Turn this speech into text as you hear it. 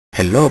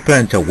Hello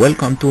friends,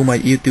 welcome to my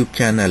YouTube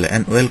channel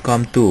and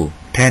welcome to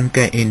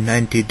 10K in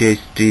 90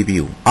 days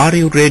review. Are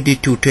you ready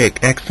to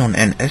take action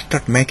and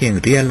start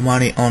making real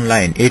money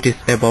online? It is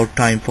about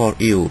time for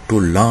you to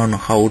learn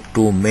how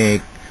to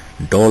make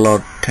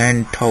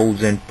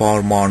 $10,000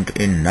 per month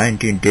in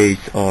 90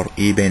 days or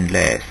even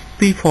less.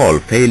 People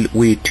fail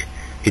with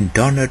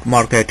internet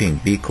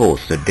marketing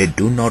because they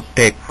do not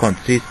take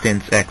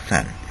consistent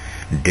action.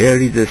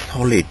 There is a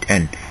solid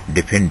and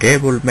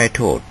dependable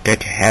method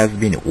that has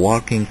been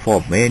working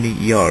for many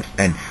years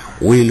and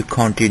will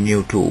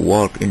continue to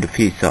work in the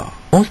future.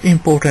 Most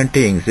important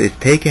thing is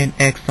taking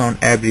action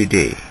every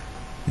day.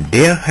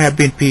 There have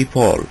been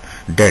people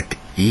that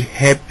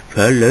have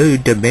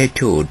followed the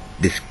method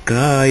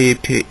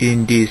described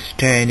in this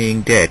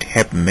training that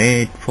have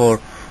made for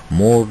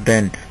more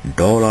than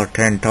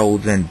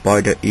 $10,000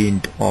 by the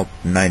end of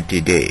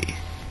 90 days.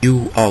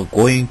 You are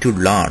going to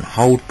learn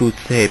how to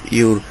shape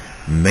your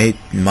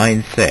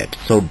mindset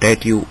so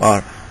that you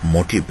are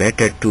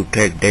motivated to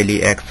take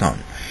daily action.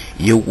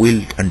 You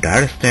will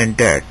understand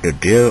that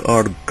there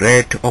are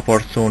great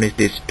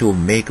opportunities to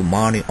make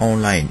money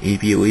online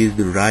if you use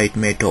the right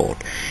method.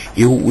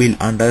 You will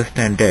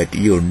understand that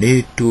you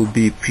need to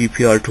be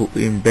prepared to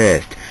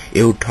invest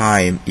your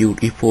time, your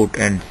effort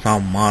and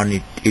some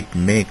money to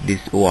make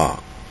this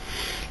work.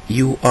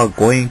 You are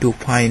going to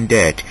find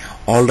that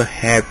all you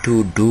have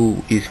to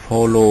do is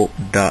follow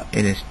the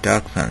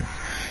instructions.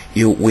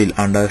 You will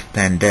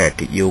understand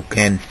that you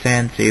can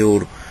change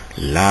your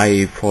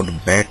life for the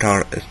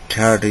better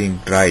starting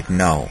right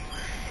now.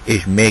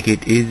 If make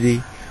it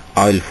easy,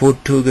 I will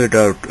put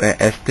together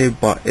a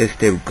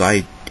step-by-step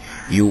guide.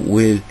 You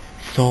will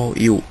show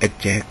you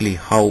exactly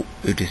how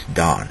it is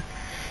done.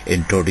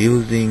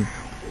 Introducing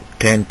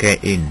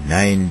 10K in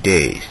 9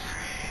 days.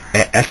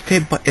 A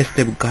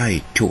step-by-step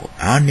guide to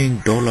earning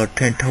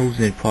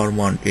 $10,000 per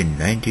month in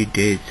 90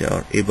 days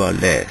or even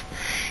less.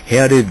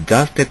 Here is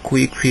just a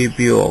quick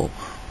preview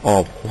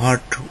of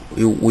what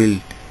you will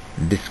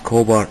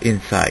discover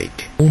inside.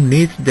 Who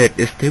needs that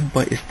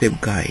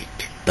step-by-step guide?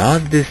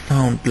 Does this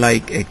sound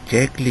like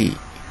exactly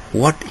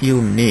what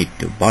you need?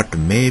 But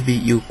maybe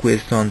your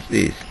question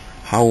is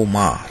how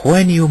much?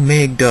 When you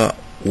make the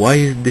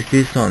wise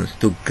decisions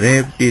to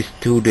grab this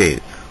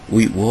today,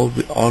 we will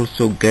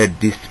also get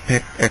this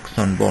first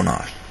action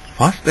bonus.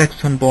 First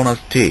action bonus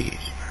 3,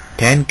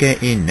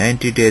 10K in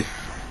 90 days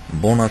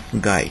bonus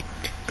guide.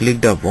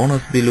 Click the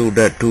bonus below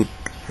that to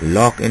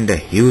lock in the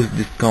huge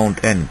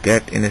discount and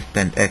get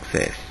instant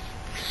access.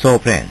 So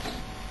friends,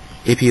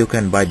 if you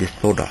can buy this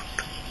product,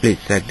 please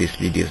check this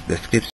video's description.